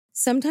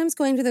Sometimes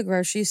going to the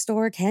grocery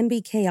store can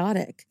be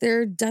chaotic.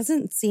 There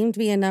doesn't seem to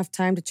be enough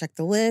time to check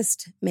the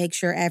list, make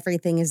sure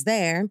everything is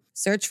there,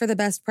 search for the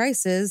best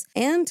prices,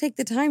 and take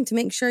the time to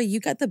make sure you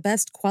get the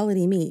best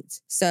quality meat.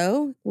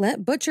 So,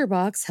 let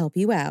ButcherBox help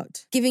you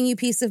out. Giving you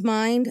peace of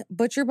mind,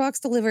 ButcherBox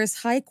delivers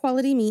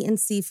high-quality meat and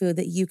seafood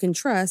that you can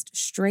trust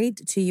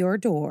straight to your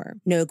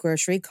door. No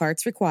grocery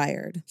carts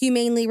required.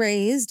 Humanely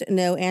raised,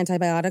 no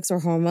antibiotics or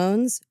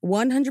hormones,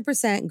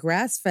 100%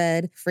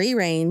 grass-fed,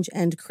 free-range,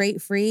 and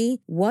crate-free.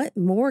 What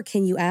more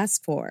can you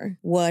ask for?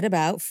 What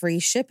about free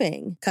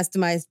shipping,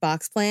 customized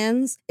box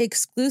plans,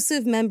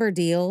 exclusive member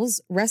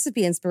deals,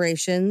 recipe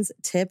inspirations,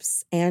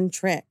 tips, and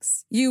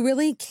tricks? You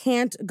really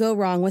can't go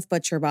wrong with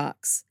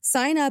ButcherBox.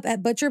 Sign up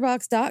at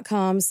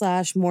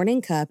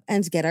butcherbox.com/morningcup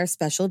and get our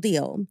special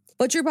deal.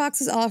 ButcherBox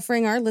is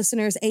offering our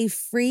listeners a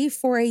free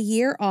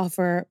for-a-year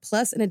offer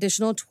plus an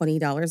additional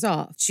 $20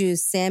 off.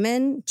 Choose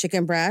salmon,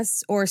 chicken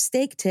breasts, or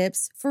steak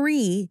tips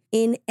free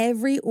in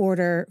every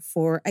order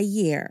for a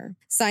year.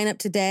 Sign up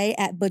today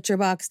at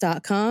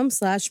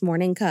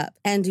butcherbox.com/morningcup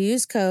and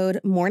use code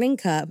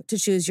morningcup to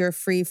choose your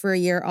free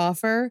for-a-year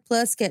offer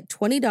plus get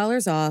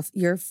 $20 off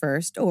your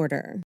first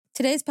order.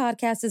 Today's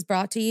podcast is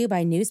brought to you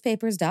by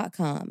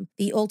newspapers.com,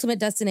 the ultimate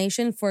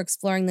destination for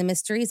exploring the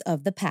mysteries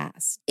of the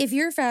past. If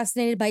you're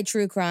fascinated by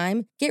true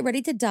crime, get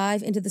ready to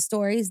dive into the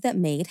stories that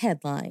made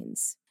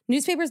headlines.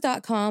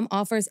 Newspapers.com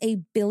offers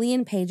 1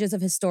 billion pages of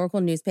historical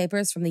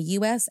newspapers from the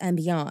U.S. and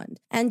beyond,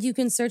 and you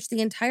can search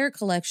the entire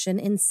collection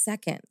in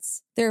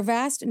seconds. Their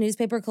vast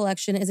newspaper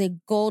collection is a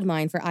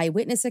goldmine for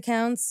eyewitness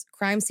accounts,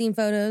 crime scene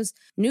photos,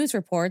 news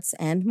reports,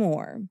 and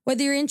more.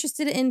 Whether you're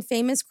interested in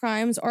famous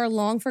crimes or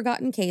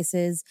long-forgotten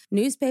cases,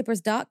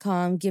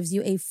 newspapers.com gives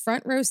you a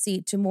front row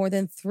seat to more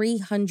than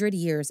 300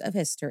 years of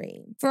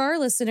history. For our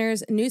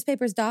listeners,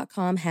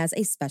 newspapers.com has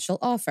a special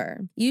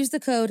offer. Use the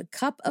code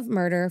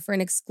CUPOFMURDER for an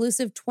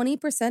exclusive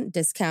 20%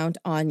 discount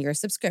on your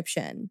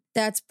subscription.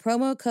 That's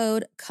promo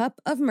code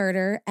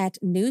CUPOFMURDER at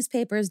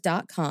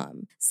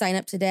newspapers.com. Sign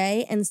up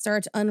today and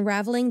start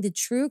unraveling the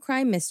true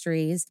crime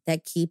mysteries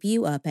that keep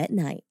you up at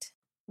night.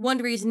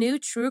 Wondery's new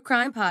true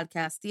crime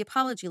podcast, The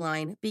Apology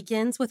Line,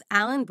 begins with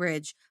Alan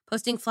Bridge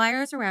posting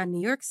flyers around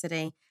New York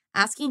City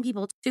asking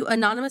people to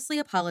anonymously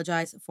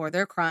apologize for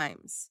their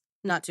crimes.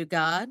 Not to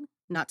God,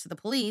 not to the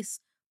police,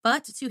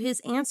 but to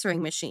his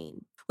answering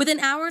machine. Within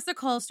hours, the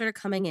calls started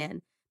coming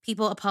in,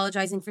 people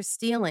apologizing for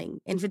stealing,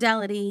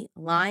 infidelity,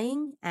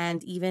 lying,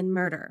 and even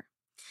murder.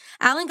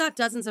 Alan got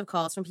dozens of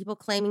calls from people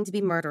claiming to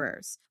be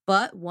murderers,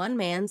 but one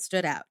man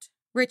stood out.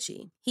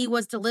 Richie. He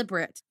was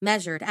deliberate,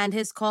 measured, and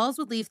his calls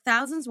would leave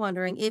thousands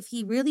wondering if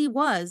he really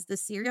was the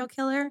serial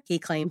killer he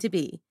claimed to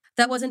be.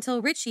 That was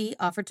until Richie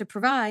offered to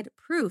provide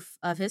proof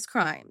of his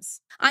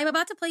crimes. I'm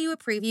about to play you a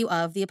preview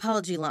of The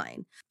Apology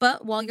Line,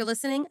 but while you're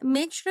listening,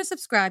 make sure to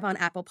subscribe on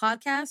Apple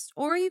Podcasts,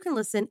 or you can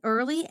listen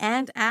early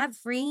and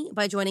ad-free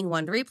by joining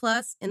Wondery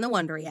Plus in the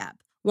Wondery app.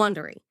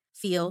 Wondery.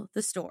 Feel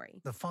the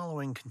story. The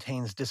following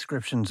contains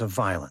descriptions of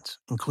violence,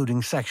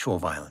 including sexual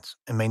violence,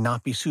 and may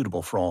not be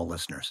suitable for all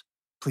listeners.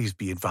 Please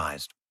be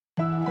advised.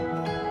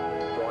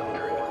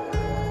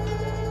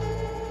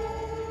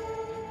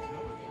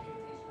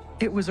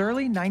 It was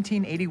early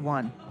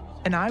 1981,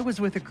 and I was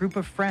with a group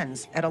of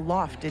friends at a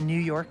loft in New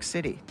York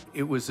City.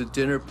 It was a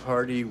dinner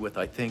party with,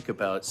 I think,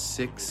 about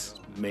 6,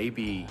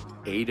 maybe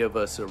 8 of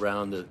us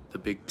around the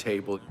big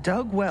table.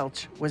 Doug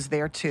Welch was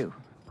there too.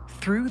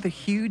 Through the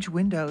huge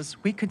windows,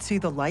 we could see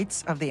the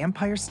lights of the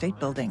Empire State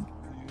Building.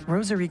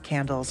 Rosary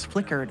candles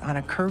flickered on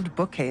a curved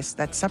bookcase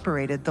that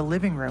separated the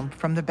living room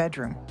from the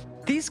bedroom.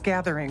 These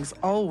gatherings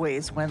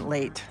always went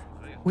late.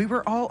 We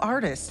were all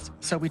artists,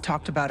 so we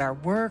talked about our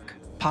work,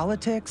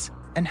 politics,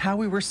 and how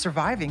we were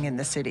surviving in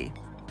the city.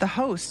 The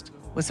host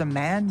was a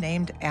man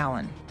named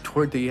Alan.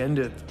 Toward the end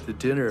of the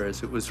dinner,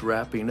 as it was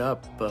wrapping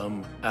up,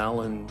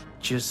 Alan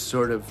just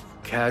sort of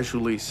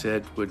casually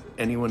said, "Would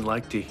anyone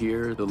like to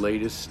hear the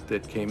latest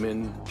that came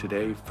in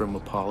today from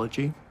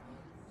Apology?"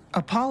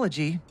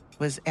 Apology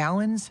was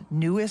Alan's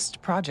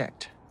newest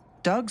project.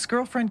 Doug's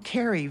girlfriend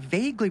Carrie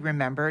vaguely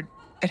remembered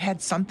it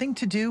had something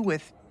to do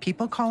with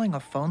people calling a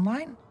phone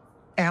line.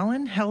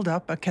 Alan held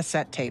up a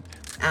cassette tape.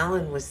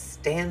 Alan was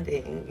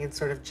standing and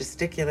sort of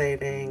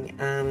gesticulating,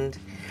 and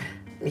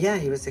yeah,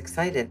 he was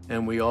excited.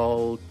 And we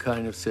all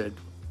kind of said,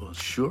 "Well,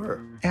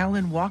 sure."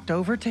 Alan walked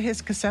over to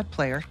his cassette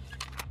player,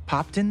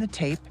 popped in the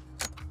tape,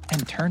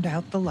 and turned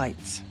out the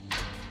lights.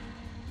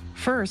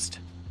 First,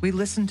 we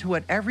listened to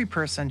what every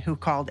person who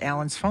called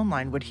Alan's phone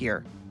line would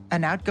hear,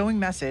 an outgoing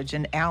message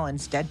in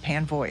Alan's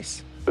deadpan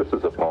voice. This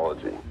is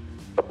Apology.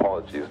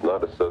 Apology is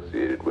not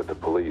associated with the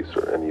police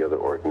or any other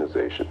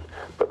organization,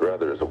 but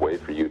rather is a way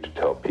for you to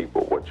tell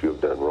people what you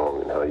have done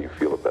wrong and how you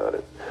feel about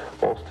it.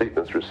 All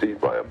statements received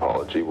by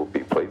Apology will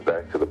be played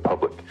back to the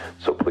public,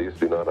 so please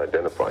do not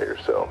identify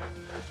yourself.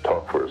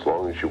 Talk for as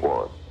long as you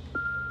want.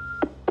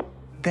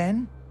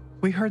 Then,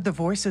 we heard the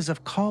voices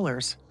of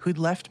callers who'd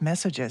left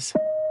messages.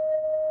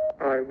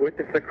 I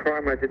witnessed a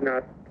crime. I did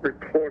not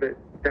report it.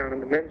 Down in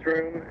the men's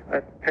room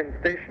at Penn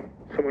Station,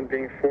 someone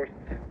being forced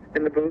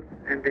in the booth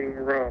and being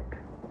robbed.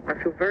 I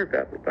feel very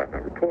badly about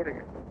not reporting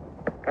it.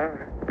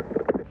 Bye.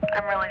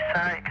 I'm really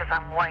sorry because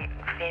I'm white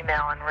and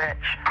female and rich.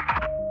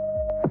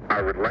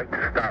 I would like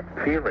to stop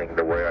feeling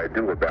the way I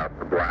do about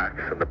the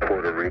blacks and the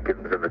Puerto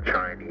Ricans and the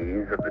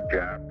Chinese and the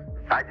Japs.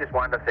 I just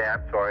wanted to say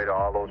I'm sorry to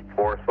all those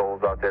poor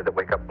souls out there that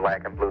wake up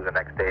black and blue the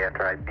next day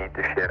after I beat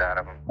the shit out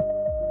of them.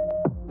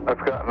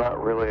 I've got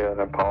not really an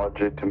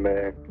apology to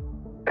make,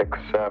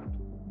 except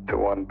to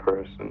one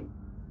person,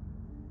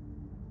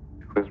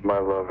 who's my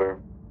lover,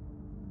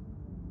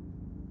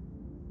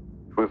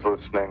 who's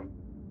listening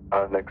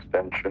on an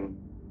extension.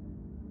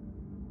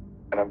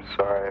 And I'm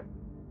sorry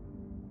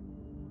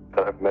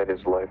that I've made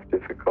his life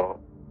difficult.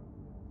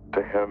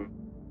 To him,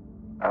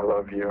 I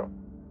love you,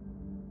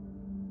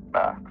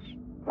 Max.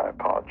 I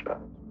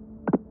apologize.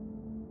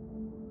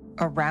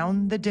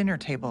 Around the dinner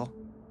table,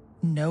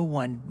 no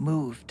one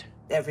moved.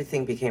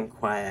 Everything became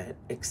quiet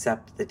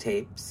except the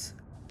tapes.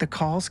 The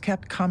calls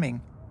kept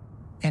coming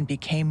and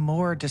became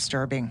more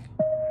disturbing.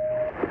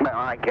 Well,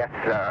 I guess,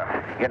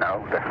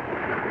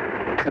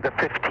 to the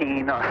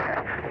 15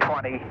 or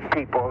 20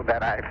 people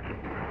that I've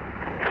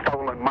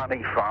stolen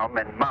money from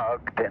and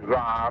mugged and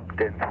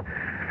robbed and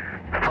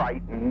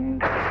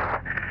frightened,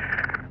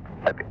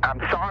 I'm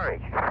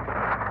sorry.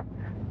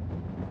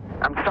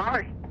 I'm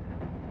sorry.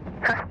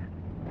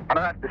 I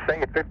don't have to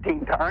say it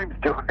 15 times,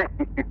 do I?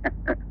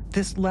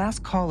 This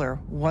last caller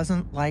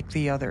wasn't like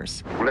the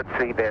others. Let's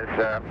see, there's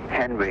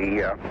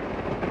Henry.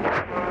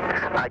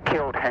 I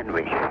killed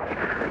Henry.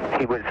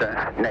 He was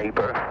a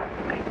neighbor.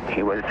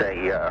 He was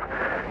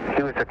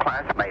a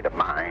classmate of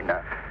mine.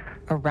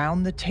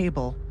 Around the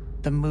table,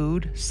 the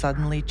mood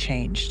suddenly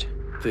changed.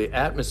 The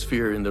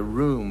atmosphere in the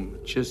room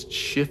just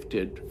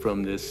shifted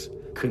from this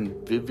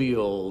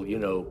convivial,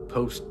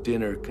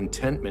 post-dinner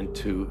contentment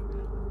to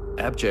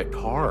abject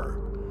horror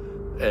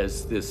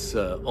as this,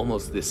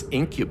 almost this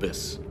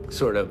incubus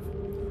sort of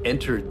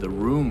entered the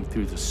room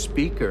through the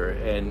speaker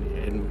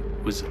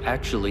and was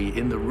actually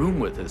in the room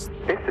with us.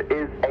 This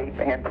is a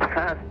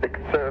fantastic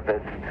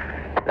service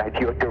that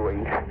you're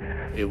doing.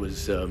 It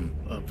was a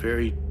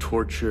very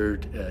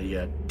tortured,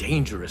 yet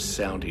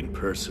dangerous-sounding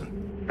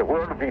person. The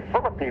world would be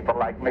full of people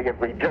like me if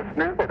we just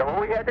knew that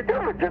all we had to do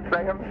was just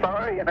say, I'm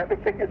sorry, and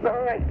everything is all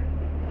right.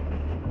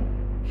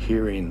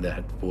 Hearing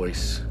that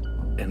voice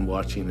and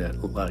watching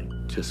that light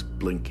just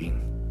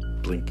blinking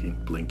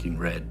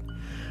red,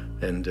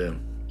 and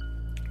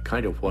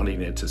kind of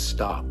wanting it to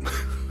stop.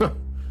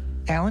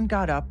 Alan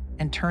got up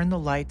and turned the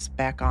lights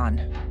back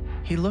on.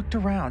 He looked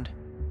around,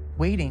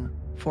 waiting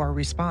for a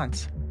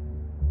response.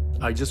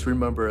 I just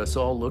remember us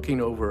all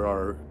looking over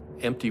our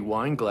empty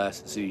wine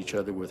glasses at each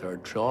other with our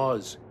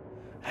jaws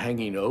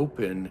hanging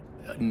open.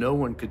 No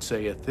one could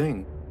say a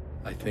thing.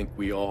 I think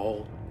we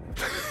all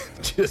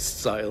just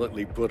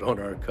silently put on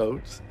our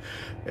coats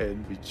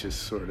and we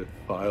just sort of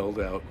filed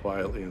out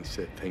quietly and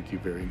said, thank you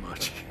very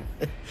much.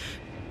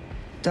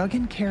 Doug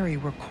and Carrie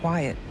were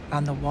quiet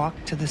on the walk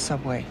to the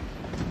subway.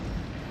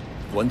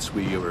 Once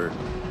we were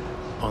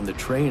on the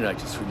train, I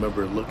just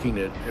remember looking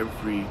at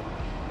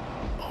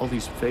all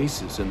these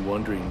faces and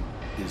wondering,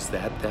 is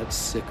that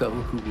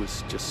sicko who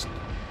was just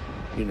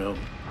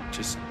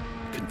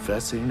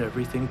confessing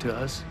everything to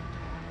us?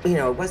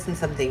 It wasn't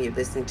something you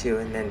listen to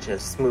and then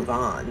just move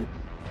on.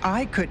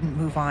 I couldn't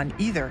move on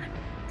either.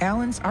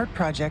 Alan's art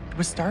project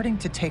was starting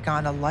to take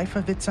on a life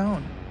of its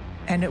own,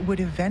 and it would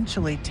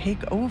eventually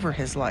take over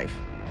his life.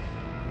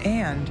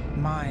 And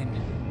mine.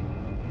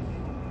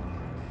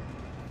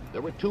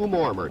 There were two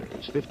more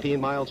murders 15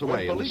 miles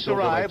away. When police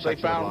arrived, they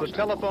found the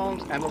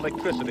telephones and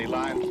electricity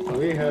lines.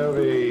 We have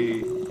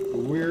a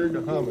weird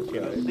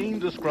homicide. A scene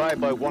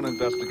described by one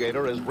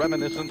investigator as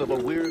reminiscent of a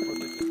weird...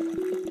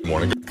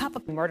 Morning.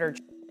 Murder.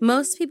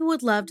 Most people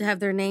would love to have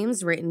their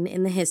names written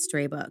in the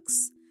history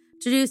books,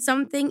 to do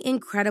something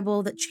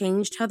incredible that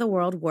changed how the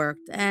world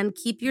worked and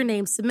keep your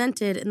name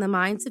cemented in the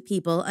minds of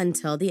people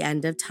until the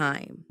end of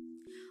time.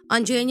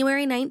 On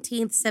January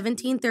 19th,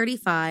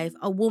 1735,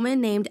 a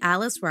woman named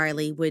Alice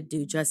Riley would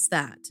do just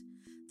that.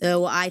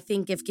 Though I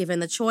think if given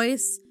the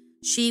choice,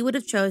 she would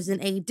have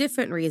chosen a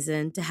different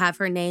reason to have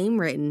her name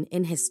written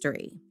in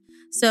history.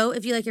 So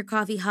if you like your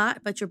coffee hot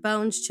but your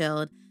bones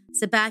chilled,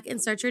 sit back and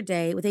start your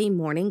day with a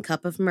morning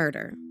cup of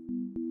murder.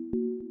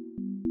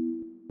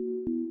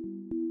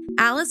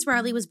 Alice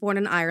Riley was born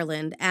in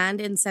Ireland and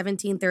in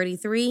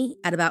 1733,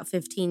 at about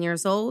 15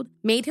 years old,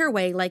 made her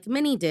way like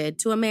many did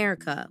to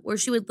America, where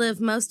she would live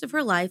most of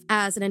her life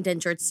as an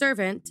indentured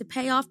servant to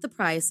pay off the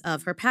price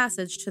of her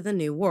passage to the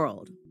New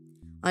World.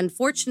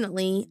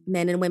 Unfortunately,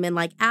 men and women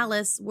like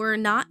Alice were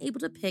not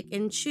able to pick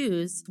and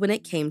choose when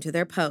it came to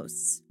their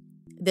posts.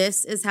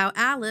 This is how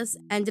Alice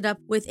ended up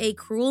with a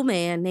cruel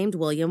man named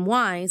William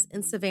Wise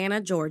in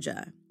Savannah,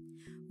 Georgia.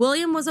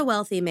 William was a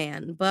wealthy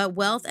man, but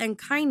wealth and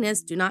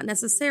kindness do not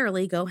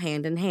necessarily go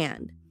hand in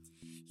hand.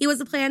 He was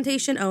a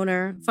plantation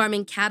owner,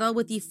 farming cattle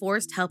with the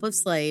forced help of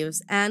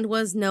slaves, and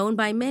was known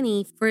by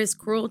many for his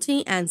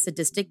cruelty and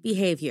sadistic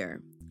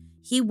behavior.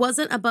 He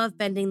wasn't above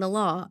bending the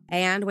law,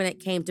 and when it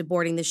came to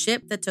boarding the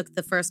ship that took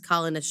the first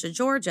colonists to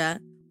Georgia,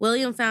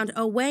 William found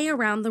a way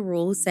around the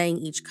rule saying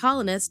each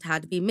colonist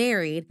had to be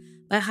married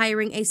by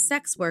hiring a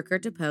sex worker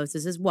to pose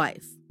as his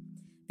wife.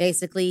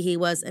 Basically, he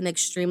was an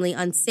extremely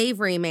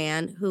unsavory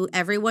man who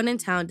everyone in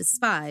town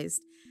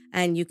despised,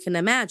 and you can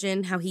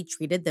imagine how he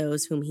treated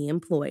those whom he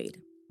employed.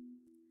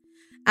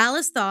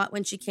 Alice thought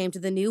when she came to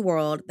the New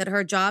World that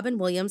her job in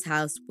William's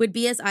house would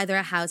be as either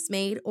a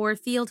housemaid or a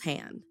field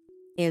hand.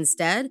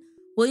 Instead,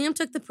 William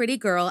took the pretty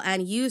girl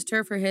and used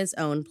her for his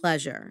own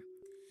pleasure.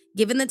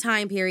 Given the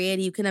time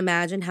period, you can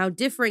imagine how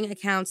differing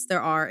accounts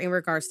there are in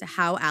regards to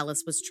how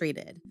Alice was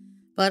treated.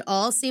 But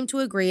all seem to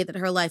agree that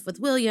her life with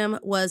William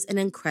was an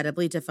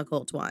incredibly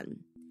difficult one.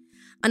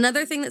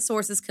 Another thing that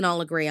sources can all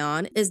agree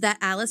on is that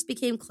Alice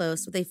became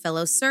close with a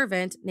fellow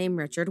servant named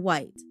Richard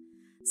White.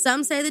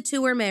 Some say the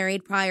two were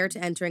married prior to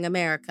entering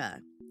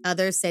America.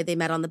 Others say they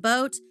met on the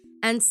boat,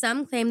 and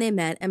some claim they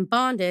met and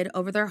bonded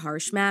over their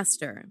harsh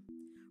master.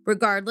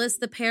 Regardless,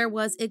 the pair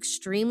was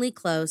extremely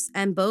close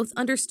and both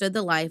understood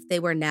the life they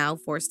were now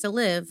forced to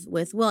live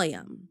with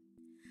William.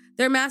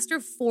 Their master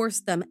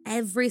forced them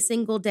every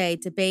single day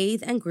to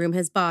bathe and groom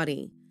his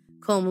body,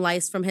 comb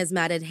lice from his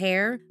matted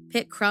hair,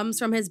 pick crumbs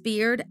from his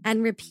beard,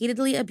 and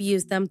repeatedly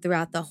abused them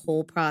throughout the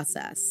whole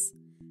process.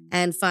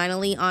 And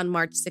finally, on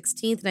March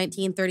 16,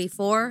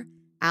 1934,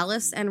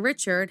 Alice and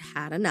Richard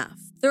had enough.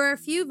 There are a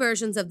few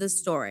versions of this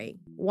story,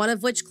 one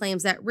of which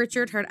claims that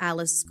Richard heard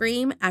Alice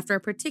scream after a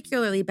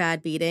particularly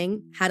bad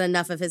beating, had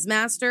enough of his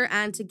master,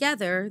 and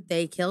together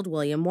they killed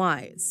William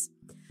Wise.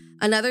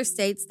 Another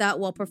states that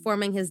while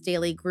performing his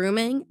daily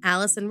grooming,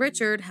 Alice and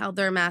Richard held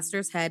their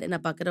master's head in a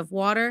bucket of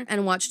water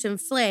and watched him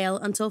flail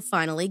until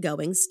finally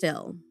going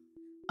still.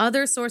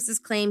 Other sources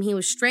claim he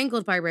was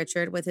strangled by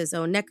Richard with his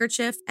own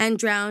neckerchief and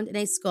drowned in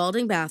a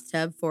scalding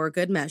bathtub for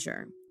good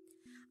measure.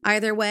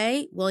 Either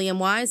way, William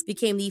Wise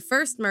became the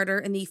first murderer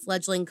in the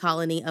fledgling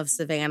colony of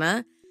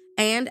Savannah,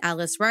 and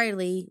Alice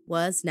Riley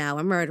was now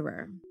a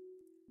murderer.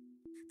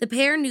 The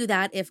pair knew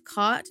that if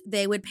caught,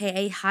 they would pay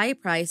a high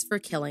price for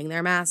killing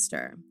their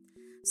master.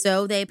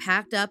 So they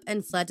packed up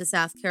and fled to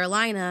South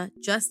Carolina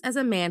just as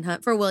a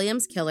manhunt for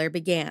William's killer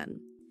began.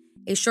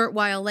 A short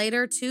while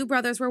later, two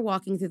brothers were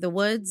walking through the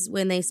woods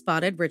when they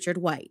spotted Richard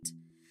White.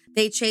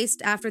 They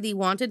chased after the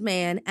wanted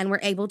man and were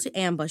able to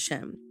ambush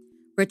him.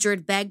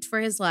 Richard begged for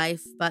his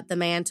life, but the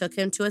man took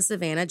him to a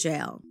Savannah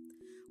jail.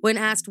 When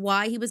asked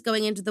why he was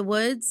going into the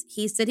woods,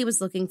 he said he was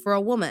looking for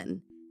a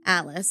woman,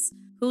 Alice,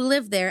 who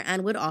lived there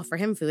and would offer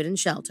him food and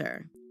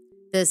shelter.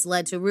 This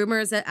led to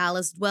rumors that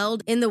Alice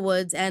dwelled in the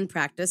woods and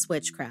practiced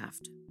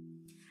witchcraft.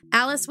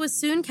 Alice was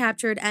soon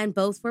captured and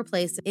both were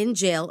placed in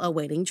jail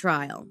awaiting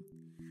trial.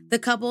 The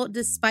couple,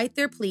 despite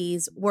their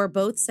pleas, were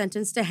both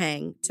sentenced to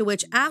hang, to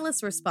which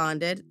Alice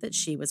responded that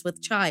she was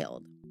with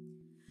child.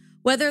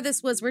 Whether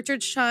this was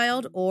Richard's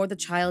child or the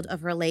child of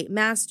her late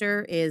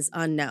master is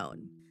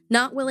unknown.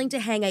 Not willing to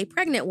hang a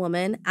pregnant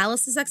woman,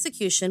 Alice's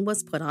execution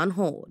was put on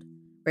hold.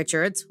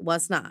 Richard's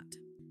was not.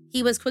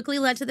 He was quickly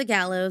led to the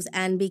gallows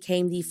and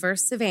became the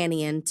first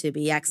Savannian to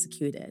be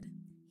executed.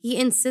 He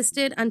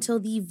insisted until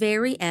the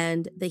very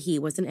end that he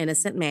was an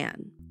innocent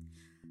man.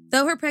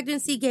 Though her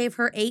pregnancy gave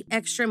her 8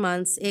 extra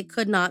months, it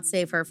could not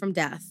save her from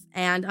death.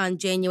 And on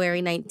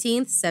January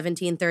 19th,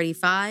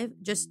 1735,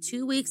 just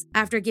 2 weeks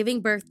after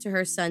giving birth to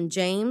her son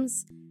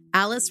James,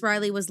 Alice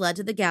Riley was led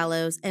to the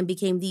gallows and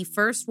became the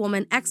first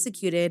woman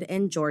executed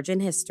in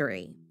Georgian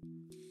history.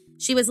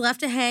 She was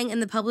left to hang in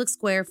the public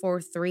square for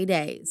 3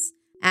 days,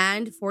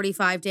 and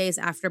 45 days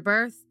after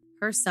birth,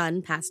 her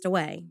son passed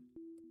away.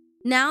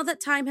 Now that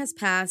time has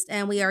passed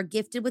and we are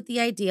gifted with the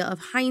idea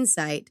of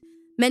hindsight,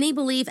 many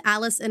believe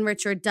Alice and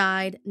Richard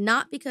died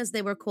not because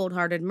they were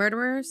cold-hearted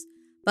murderers,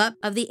 but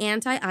of the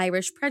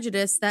anti-Irish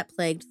prejudice that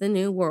plagued the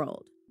New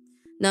World.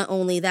 Not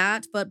only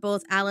that, but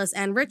both Alice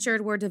and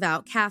Richard were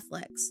devout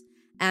Catholics,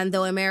 and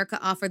though America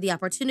offered the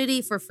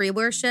opportunity for free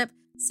worship,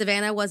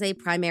 Savannah was a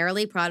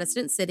primarily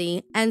Protestant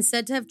city and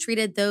said to have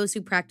treated those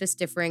who practiced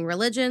differing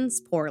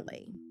religions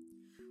poorly.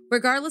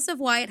 Regardless of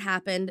why it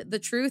happened, the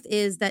truth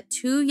is that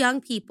 2 young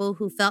people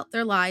who felt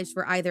their lives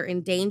were either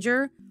in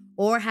danger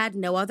or had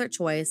no other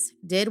choice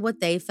did what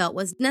they felt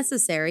was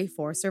necessary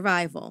for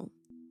survival.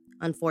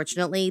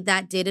 Unfortunately,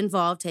 that did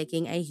involve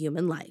taking a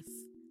human life.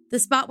 The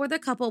spot where the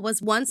couple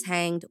was once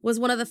hanged was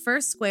one of the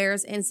first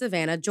squares in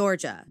Savannah,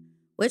 Georgia,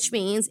 which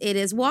means it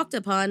is walked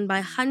upon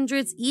by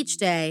hundreds each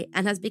day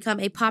and has become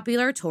a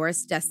popular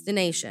tourist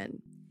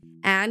destination.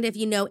 And if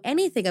you know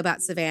anything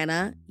about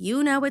Savannah,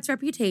 you know its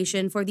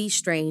reputation for the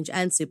strange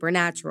and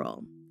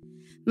supernatural.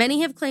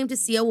 Many have claimed to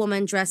see a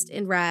woman dressed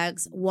in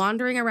rags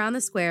wandering around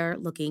the square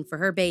looking for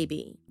her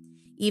baby,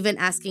 even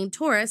asking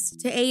tourists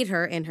to aid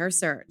her in her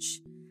search.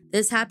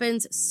 This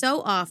happens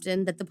so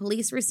often that the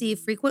police receive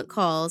frequent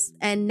calls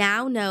and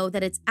now know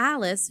that it's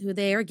Alice who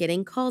they are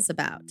getting calls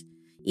about,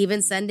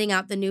 even sending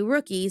out the new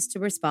rookies to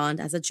respond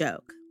as a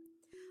joke.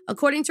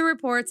 According to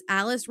reports,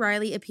 Alice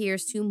Riley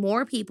appears to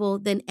more people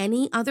than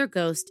any other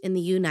ghost in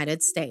the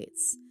United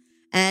States.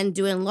 And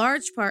due in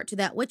large part to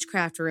that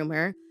witchcraft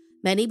rumor,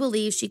 many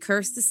believe she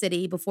cursed the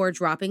city before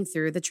dropping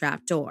through the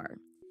trap door.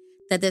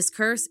 that this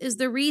curse is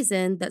the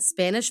reason that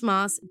Spanish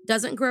moss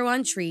doesn't grow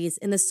on trees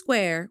in the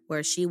square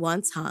where she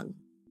once hung.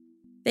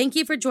 Thank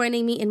you for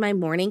joining me in my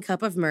morning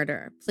cup of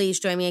murder. Please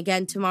join me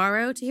again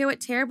tomorrow to hear what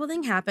terrible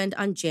thing happened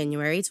on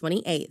January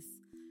 28th.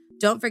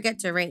 Don't forget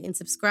to rate and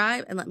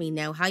subscribe and let me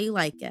know how you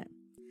like it.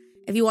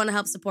 If you want to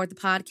help support the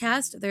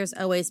podcast, there's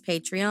always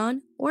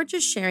Patreon or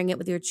just sharing it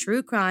with your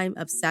true crime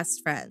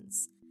obsessed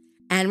friends.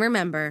 And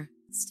remember,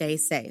 stay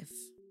safe.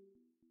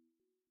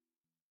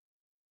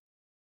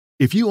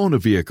 If you own a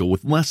vehicle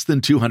with less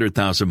than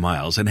 200,000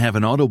 miles and have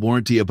an auto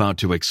warranty about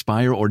to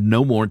expire or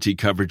no warranty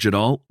coverage at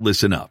all,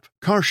 listen up.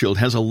 CarShield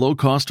has a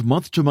low-cost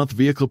month-to-month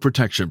vehicle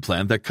protection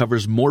plan that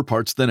covers more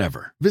parts than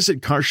ever.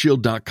 Visit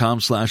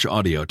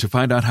carshield.com/audio to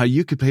find out how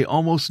you could pay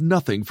almost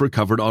nothing for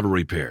covered auto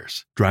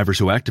repairs. Drivers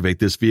who activate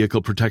this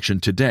vehicle protection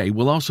today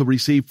will also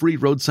receive free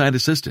roadside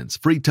assistance,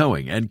 free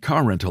towing, and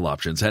car rental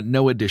options at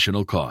no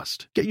additional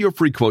cost. Get your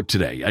free quote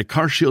today at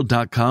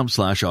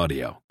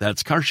carshield.com/audio.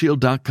 That's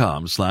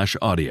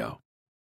carshield.com/audio.